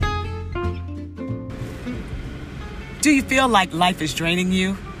Do you feel like life is draining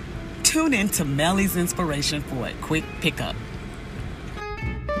you? Tune in to Melly's Inspiration for a quick pickup.